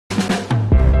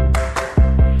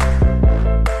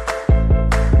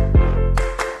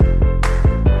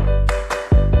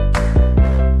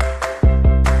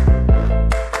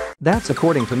That's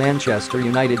according to Manchester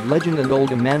United legend and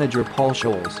Oldham manager Paul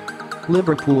Scholes.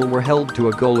 Liverpool were held to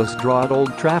a goalless draw at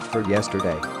Old Trafford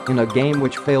yesterday, in a game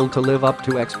which failed to live up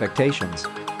to expectations.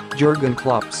 Jurgen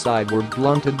Klopp's side were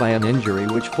blunted by an injury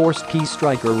which forced key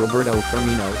striker Roberto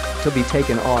Firmino to be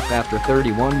taken off after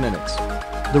 31 minutes.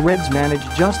 The Reds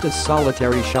managed just a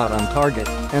solitary shot on target,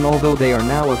 and although they are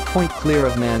now a point clear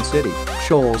of Man City,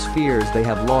 Scholes fears they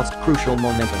have lost crucial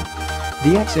momentum.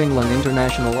 The ex-England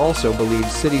international also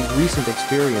believes City's recent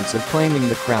experience of claiming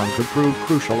the crown could prove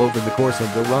crucial over the course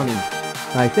of the run-in.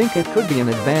 "I think it could be an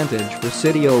advantage for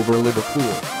City over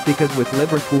Liverpool, because with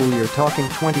Liverpool you're talking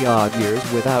 20-odd years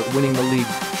without winning the league,"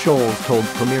 Scholes told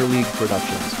Premier League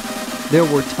Productions. "There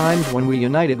were times when we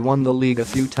United won the league a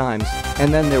few times,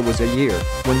 and then there was a year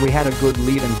when we had a good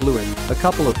lead and blew it, a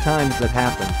couple of times that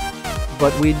happened.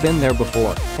 But we'd been there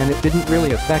before, and it didn't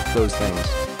really affect those things.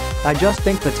 I just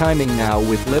think the timing now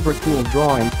with Liverpool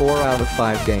drawing 4 out of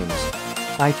 5 games.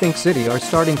 I think City are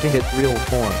starting to hit real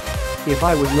form. If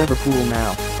I was Liverpool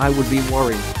now, I would be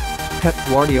worried." Pep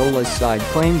Guardiola's side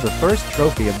claimed the first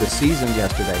trophy of the season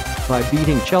yesterday by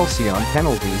beating Chelsea on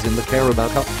penalties in the Carabao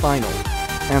Cup final.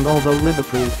 And although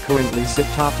Liverpool currently sit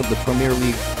top of the Premier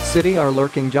League, City are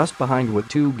lurking just behind with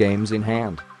 2 games in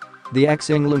hand. The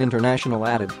ex-England international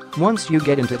added, "Once you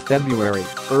get into February,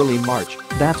 early March,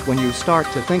 that's when you start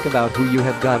to think about who you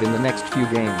have got in the next few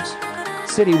games.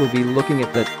 City will be looking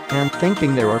at that and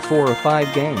thinking there are 4 or 5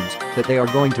 games that they are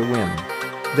going to win.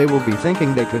 They will be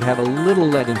thinking they could have a little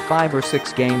lead in 5 or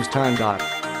 6 games time.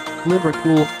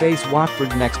 Liverpool face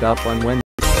Watford next up on Wednesday.